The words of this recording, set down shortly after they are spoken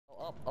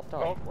Up top.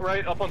 Oh,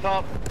 right, up on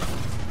top.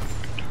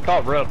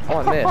 Oh, rip. Oh,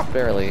 I missed,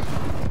 barely.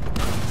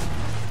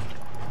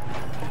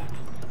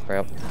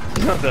 Rip.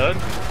 He's not dead.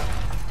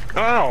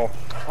 Ow!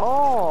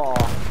 Oh!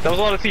 That was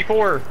a lot of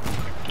C4.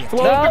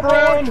 Blow No, up the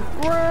ground!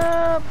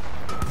 Rip!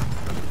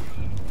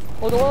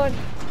 Oh, the line!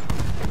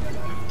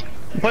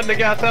 I'm putting the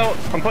gas out.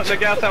 I'm putting the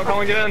gas out,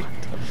 calling it in.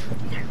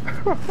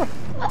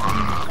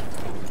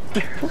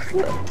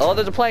 Oh,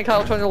 there's a plane,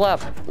 Kyle, turn to the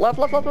left. Left.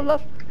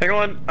 Hang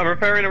on, I'm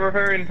repairing.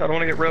 I don't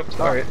want to get ripped.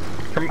 Alright.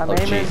 Oh,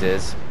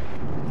 Jesus.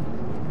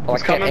 Oh, I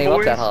He's can't coming, aim up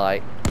boys. that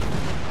high.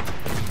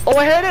 Oh,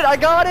 I hit it! I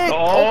got it!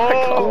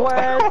 Oh!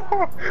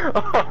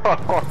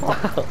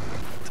 Oh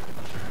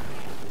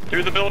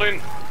Through the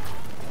building.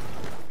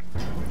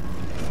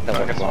 my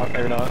I guess not.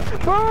 Maybe not.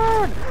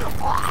 Burn!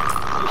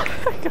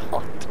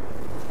 God.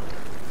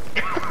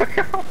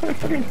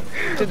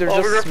 Dude, there's Oh,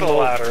 we just ripped the smoke.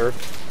 ladder.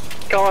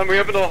 Come on, we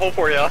opened the hole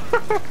for you.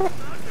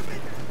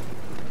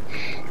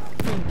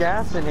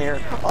 Gas in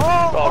here.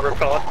 Oh, rip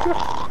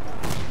fella.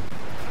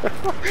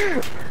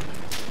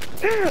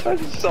 I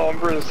just saw him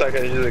for a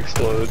second, he just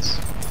explodes.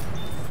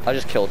 I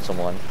just killed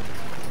someone.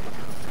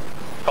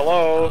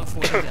 Hello?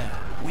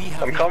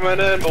 I'm coming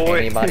in, boy.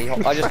 Anybody?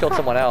 I just killed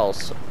someone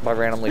else by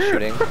randomly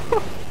shooting.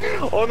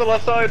 On the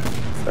left side.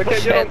 I can't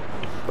shit. get him.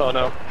 Oh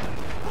no.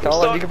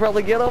 Colin, stuck. you can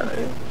probably get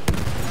him.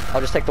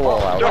 I'll just take the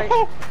wall out.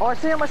 No. Oh, I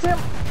see him,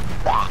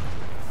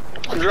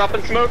 I'm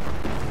dropping smoke.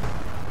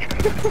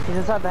 He's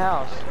inside the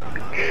house.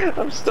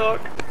 I'm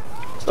stuck.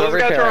 Start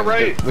Those guys are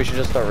repairing. right. We should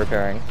just start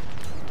repairing.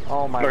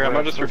 Oh my Okay, I might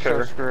God, just we're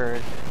repair. so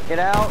screwed. Get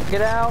out,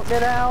 get out,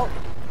 get out!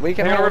 We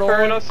can Hang on, hold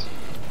repairing on. us.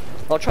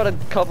 I'll try to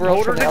cover us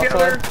Hold her from the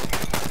together. outside.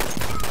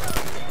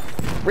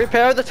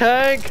 Repair the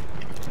tank!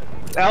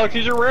 Alex,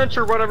 use your wrench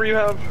or whatever you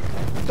have.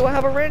 Do I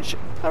have a wrench?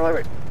 How do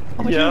I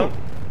I Yeah. do?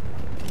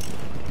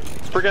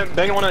 Forget,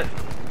 bang on it.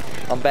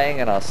 I'm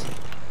banging us.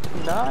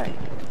 Die.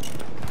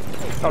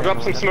 I'll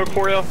drop some smoke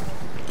for you.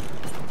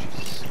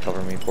 Jesus,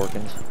 cover me,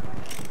 Porkins.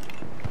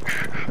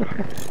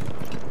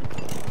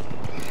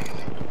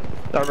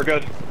 No, we're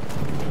good.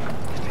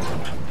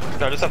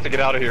 No, I just have to get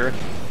out of here.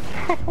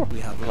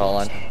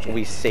 Colin,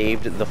 we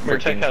saved the Your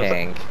freaking tank has-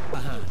 tank.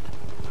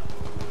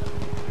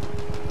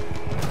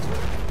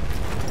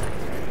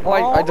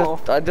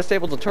 Oh, I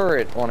disabled the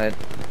turret on it.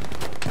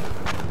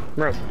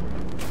 Bro.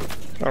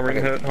 Oh, we're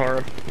gonna hit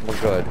hard. We're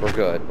good, we're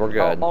good, we're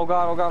good. Oh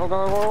God, oh God, oh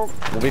God, oh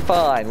God. We'll be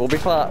fine, we'll be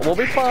fine, we'll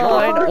be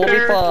fine, we'll be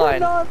We're fine.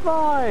 not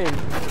fine!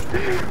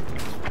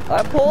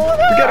 I'm pulling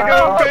it We gotta go,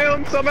 out.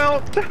 bam, some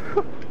out.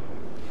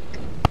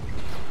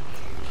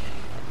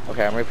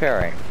 Okay, I'm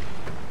repairing.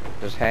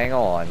 Just hang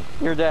on.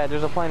 You're dead,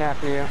 there's a plane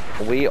after you.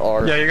 We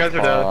are Yeah, you guys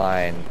are dead.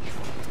 fine.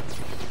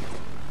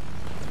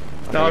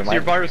 No, Okay,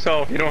 you're by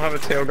yourself. You don't have a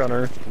tail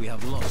gunner. We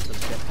have lost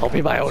objective. I'll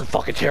be my own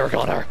fucking chair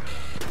gunner.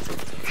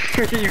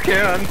 You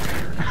can.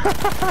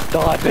 Die,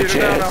 No,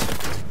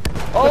 bitches.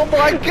 Oh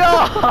my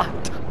god!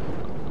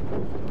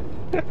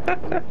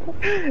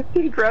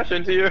 He crashed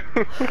into you.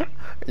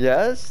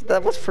 Yes,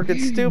 that was freaking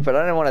stupid.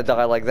 I didn't want to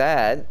die like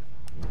that.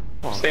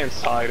 Stay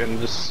inside and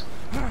just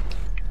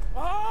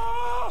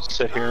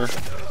sit here.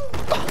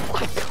 Oh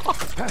my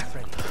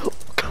god.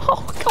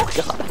 Oh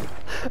god.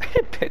 He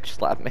bitch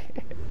slapped me.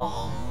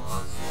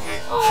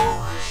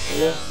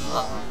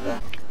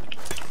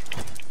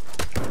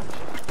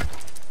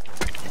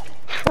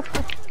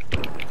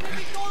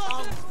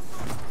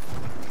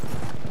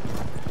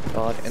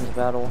 God, into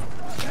battle.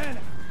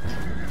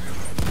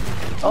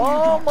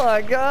 Oh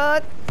my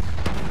god!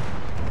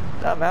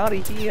 I'm out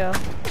of here.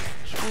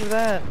 Screw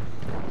that.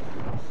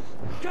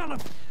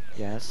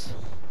 Yes.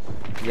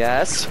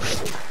 Yes.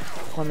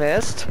 I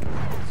missed.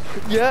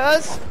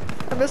 Yes!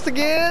 I missed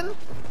again!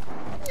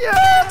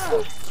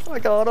 Yes! I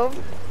got him.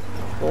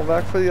 Going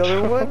back for the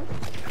other one.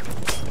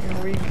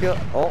 Here we go.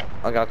 Oh,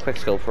 I got quick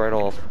scope right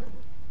off.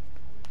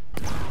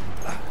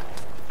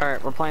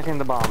 Alright, we're planting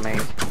the bomb,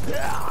 mate.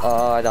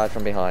 I died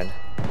from behind.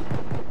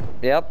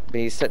 Yep,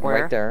 he's sitting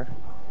Where? right there.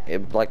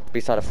 Like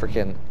beside a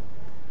freaking.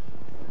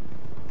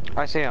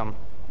 I see him.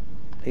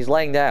 He's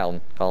laying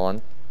down,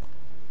 Colin.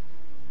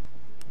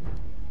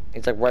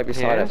 He's like right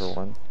beside Yes?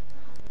 everyone.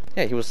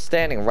 Yeah, he was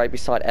standing right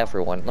beside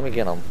everyone. Let me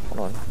get him.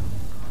 Hold on.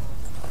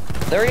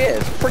 There he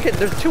is. Freaking,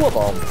 there's two of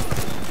them.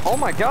 Oh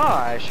my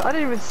gosh, I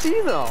didn't even see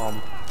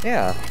them!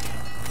 Yeah.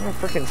 They're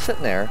freaking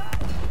sitting there.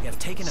 We have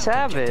taken out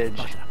Savage. objective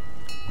butter.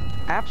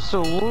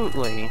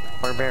 Absolutely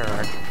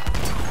barbaric.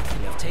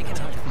 We have taken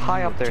out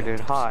High new up there, dude,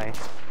 objectives. high.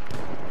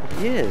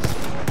 He is.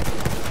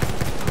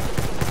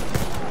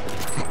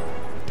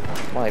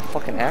 My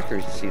fucking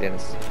accuracy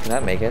didn't. Can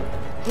that make it?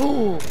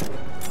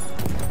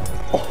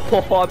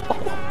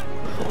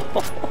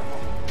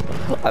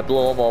 I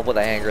blew him off with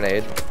a hand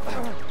grenade.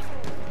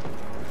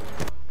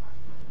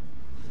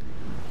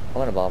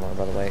 I'm in a bomber,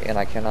 by the way, and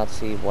I cannot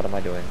see. What am I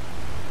doing?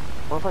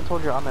 What if I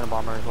told you I'm in a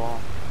bomber as well?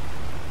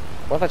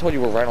 What if I told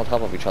you we're right on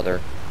top of each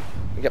other?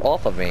 Get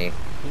off of me.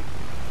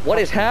 What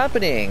is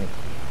happening?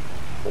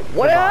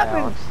 What Goodbye,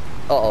 happened? Alex.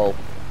 Uh-oh.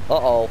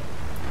 Uh-oh.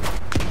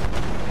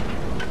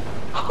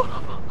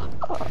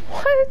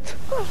 What?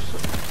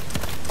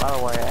 By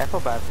the way, I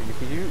feel bad for you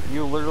because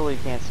you literally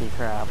can't see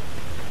crap.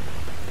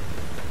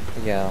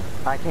 Yeah.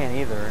 I can't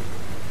either.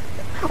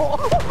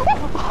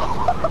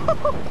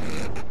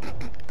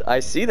 I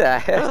see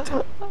that.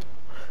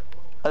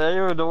 I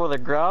didn't even know where the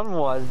ground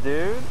was,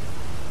 dude.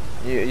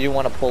 You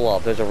want to pull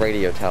up? There's a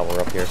radio tower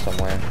up here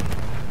somewhere.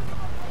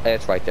 Hey,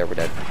 it's right there. We're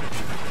dead.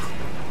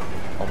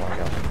 Oh my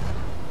god.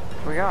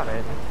 We got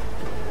it.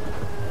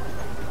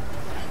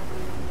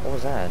 What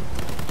was that?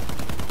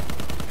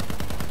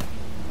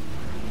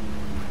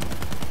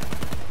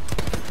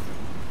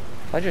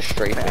 If I just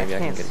straight, maybe I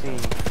can get it.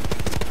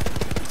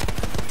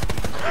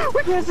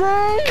 We can't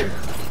see!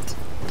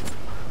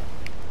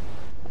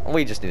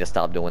 We just need to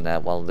stop doing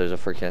that while there's a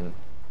freaking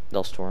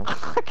storm.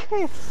 I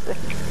can't see.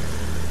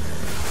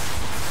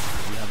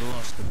 We have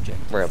lost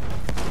objective. Rip.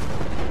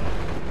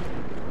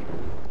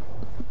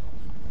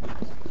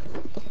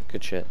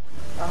 Good shit.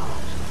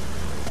 Oh.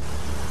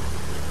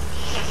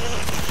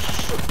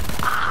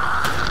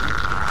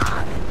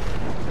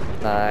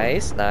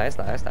 Nice, nice,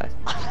 nice, nice.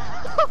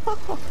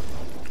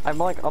 I'm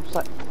like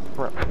upside.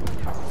 Rip.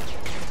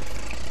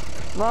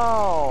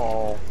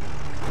 No!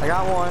 I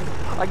got one.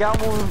 I got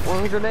one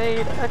with a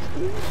grenade.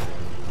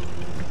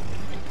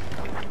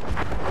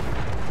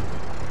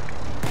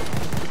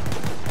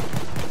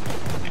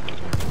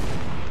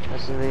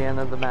 This is the end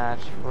of the match.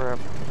 Rip.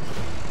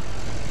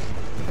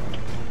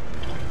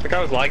 The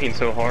guy was lagging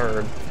so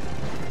hard.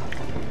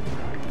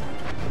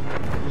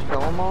 Just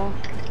kill them all?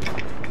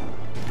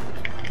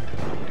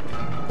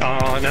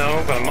 Oh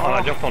no, but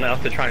I jumped on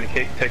F to try and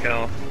take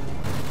out.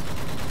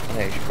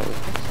 Yeah, you should probably. We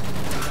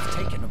have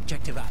taken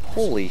objective out.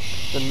 Holy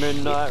shit. The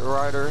Midnight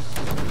Rider.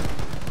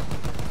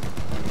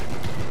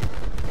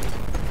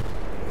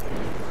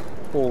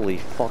 Holy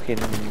fucking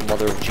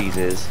mother of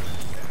Jesus.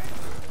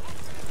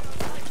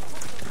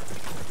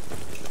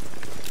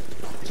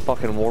 It's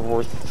fucking World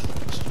War.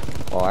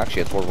 Oh,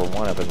 actually, it's World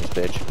War I up in this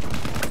bitch.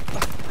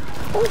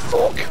 Oh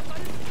fuck!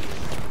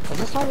 Is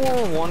this how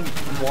World War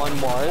One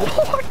was?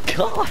 Oh my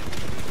god!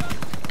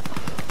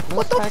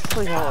 What the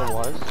actually how it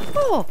was?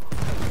 Oh!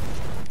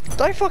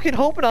 I fucking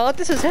hope not.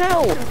 This is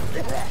hell.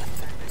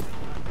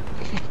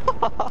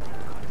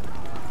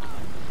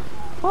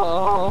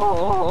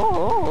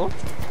 Oh!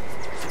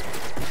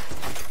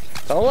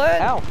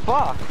 Dolan! Ow!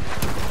 Fuck!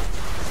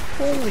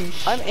 Holy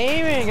shit! I'm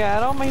aiming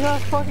at him. He's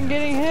not fucking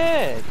getting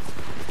hit.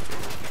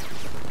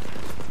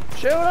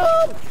 Shoot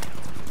him!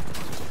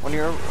 When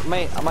you're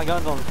mate, my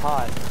gun's on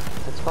hot.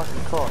 It's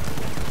fucking cooked.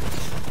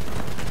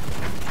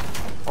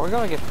 We're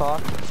gonna get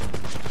fucked.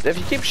 If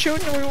you keep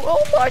shooting,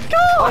 oh my god!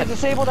 Oh, he's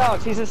disabled,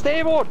 Alex. He's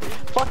disabled.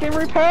 Fucking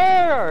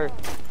repair.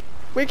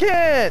 We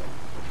can't.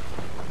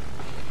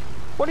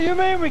 What do you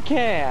mean we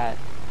can't?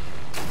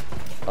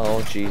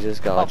 Oh Jesus,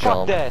 God, Oh fuck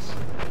jump! this.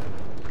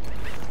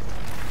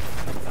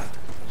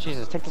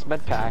 Jesus, take this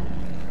med pack.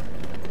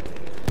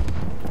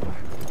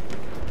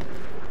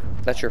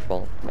 That's your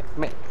fault.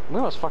 We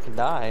almost fucking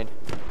died.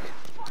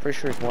 Pretty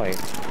sure it's white.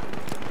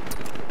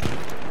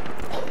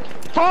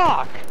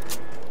 Fuck!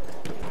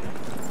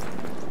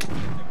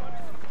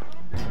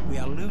 We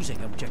are losing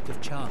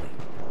objective Charlie.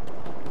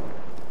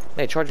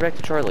 Hey, charge back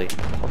to Charlie.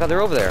 Oh god,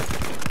 they're over there.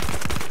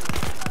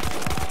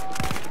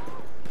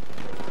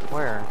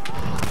 Where?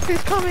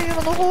 He's coming in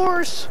on the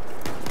horse!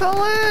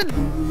 Dolan!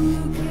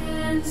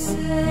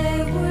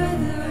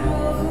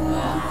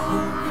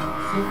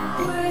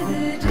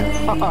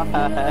 God.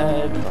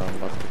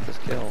 Let's get this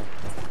kill.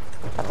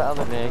 That's the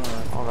other Nick.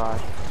 Oh god.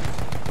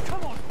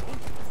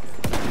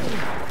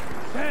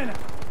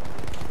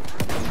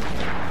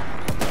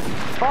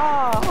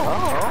 Fuck!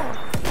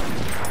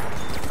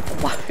 Oh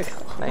my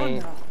god.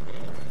 Mate.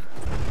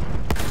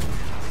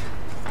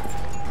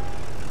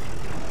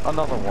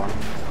 Another one.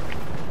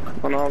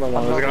 Another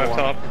one. There's a guy up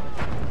top.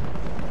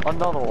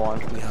 Another one.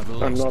 We have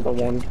lost Another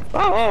one. objective.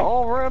 Oh!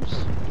 All rips.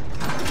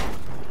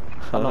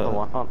 Another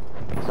one. Oh.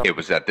 It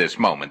was at this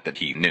moment that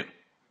he knew.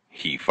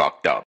 He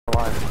fucked up.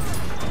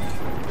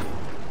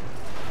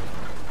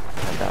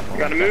 You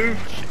gotta move.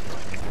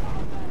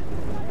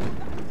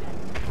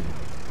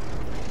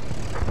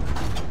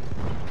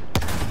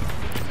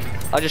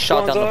 I just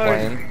shot down the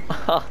plane.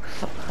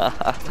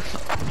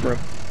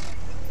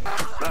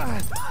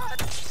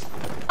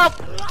 Oh,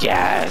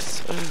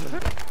 yes!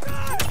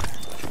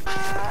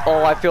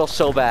 Oh, I feel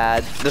so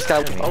bad. This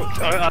guy. Oh,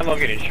 I love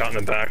getting shot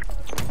in the back.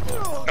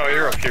 Oh,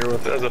 you're up here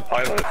with as a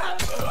pilot.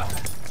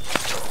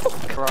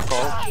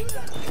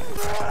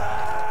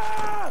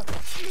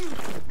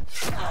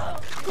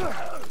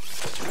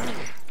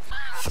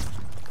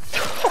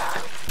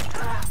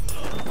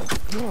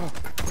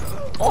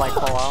 Light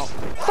fall out.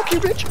 Fuck you,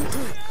 bitch!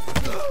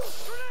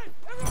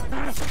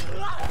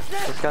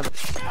 This guy.